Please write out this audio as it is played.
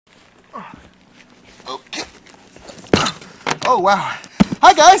Okay. Oh, wow.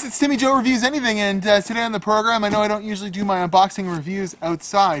 Hi guys, it's Timmy Joe Reviews Anything, and today on the program, I know I don't usually do my unboxing reviews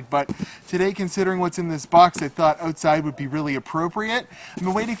outside, but today, considering what's in this box, I thought outside would be really appropriate. I've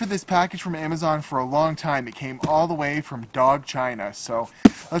been waiting for this package from Amazon for a long time. It came all the way from Dog China, so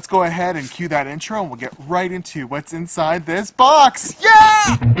let's go ahead and cue that intro, and we'll get right into what's inside this box.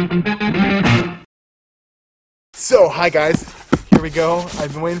 Yeah! So, hi guys. Here we go.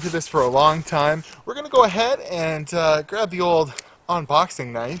 I've been waiting for this for a long time. We're going to go ahead and grab the old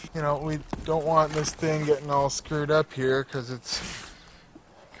unboxing knife. You know, we don't want this thing getting all screwed up here because it's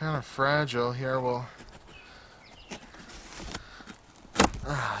kind of fragile. Here, we'll...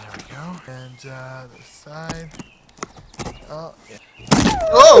 there we go. And this side. Oh, yeah.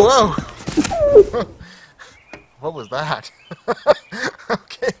 Oh, whoa! What was that?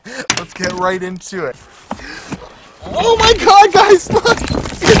 Okay, let's get right into it. Oh my god, guys, look!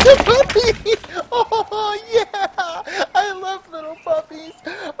 It's a puppy! Oh, yeah! I love little puppies!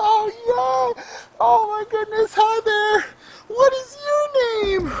 Oh, yeah! Oh my goodness, hi there! What is your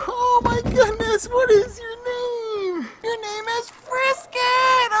name? Oh my goodness, what is your name? Your name is Frisket!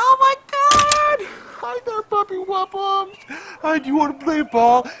 Oh my god! Hi there, puppy wuppums! Hi, do you want to play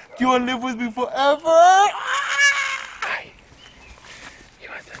ball? Do you want to live with me forever?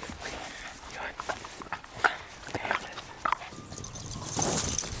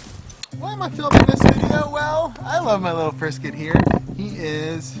 Why am I filming this video? Well, I love my little Frisket here. He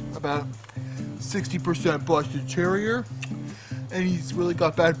is about 60% Boston Terrier, and he's really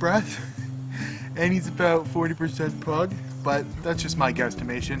got bad breath, and he's about 40% Pug, but that's just my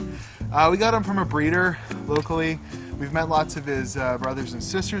guesstimation. We got him from a breeder locally. We've met lots of his brothers and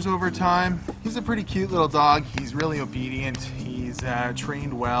sisters over time. He's a pretty cute little dog. He's really obedient. He's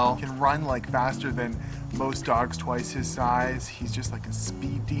trained well. Can run like faster than most dogs twice his size. He's just like a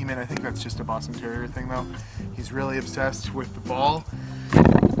speed demon. I think that's just a Boston Terrier thing though. He's really obsessed with the ball.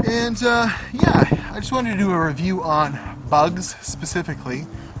 And yeah, I just wanted to do a review on bugs specifically,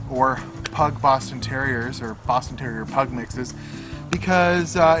 or Pug Boston Terriers, or Boston Terrier Pug mixes,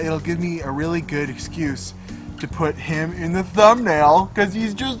 because it'll give me a really good excuse to put him in the thumbnail, because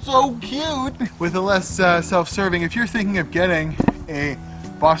he's just so cute. With a less self-serving, if you're thinking of getting a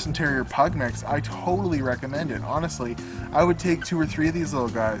Boston Terrier Pug mix, I totally recommend it. Honestly, I would take 2 or 3 of these little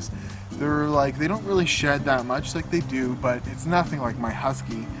guys. They're like, they don't really shed that much like they do, but it's nothing like my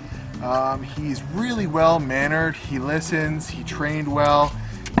Husky. He's really well mannered. He listens. He trained well.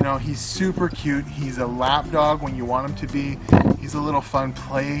 You know, he's super cute. He's a lap dog when you want him to be. He's a little fun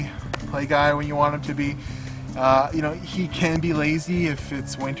play guy when you want him to be. You know, he can be lazy if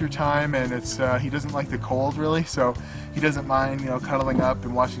it's winter time and it's he doesn't like the cold really, so he doesn't mind, you know, cuddling up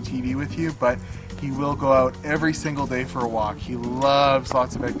and watching TV with you, but he will go out every single day for a walk. He loves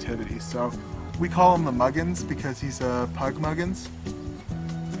lots of activities, so we call him the Muggins because he's a Pug Muggins.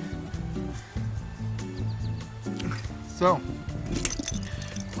 So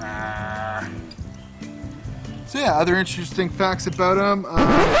yeah, other interesting facts about him.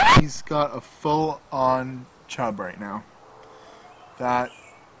 He's got a full-on chub right now. That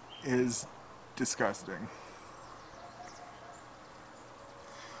is disgusting.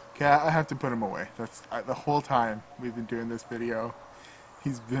 Okay, I have to put him away. That's the whole time we've been doing this video.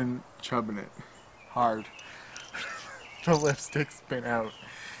 He's been chubbing it hard. The lipstick's been out.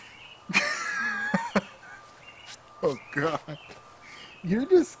 Oh god. You're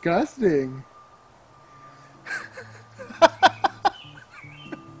disgusting.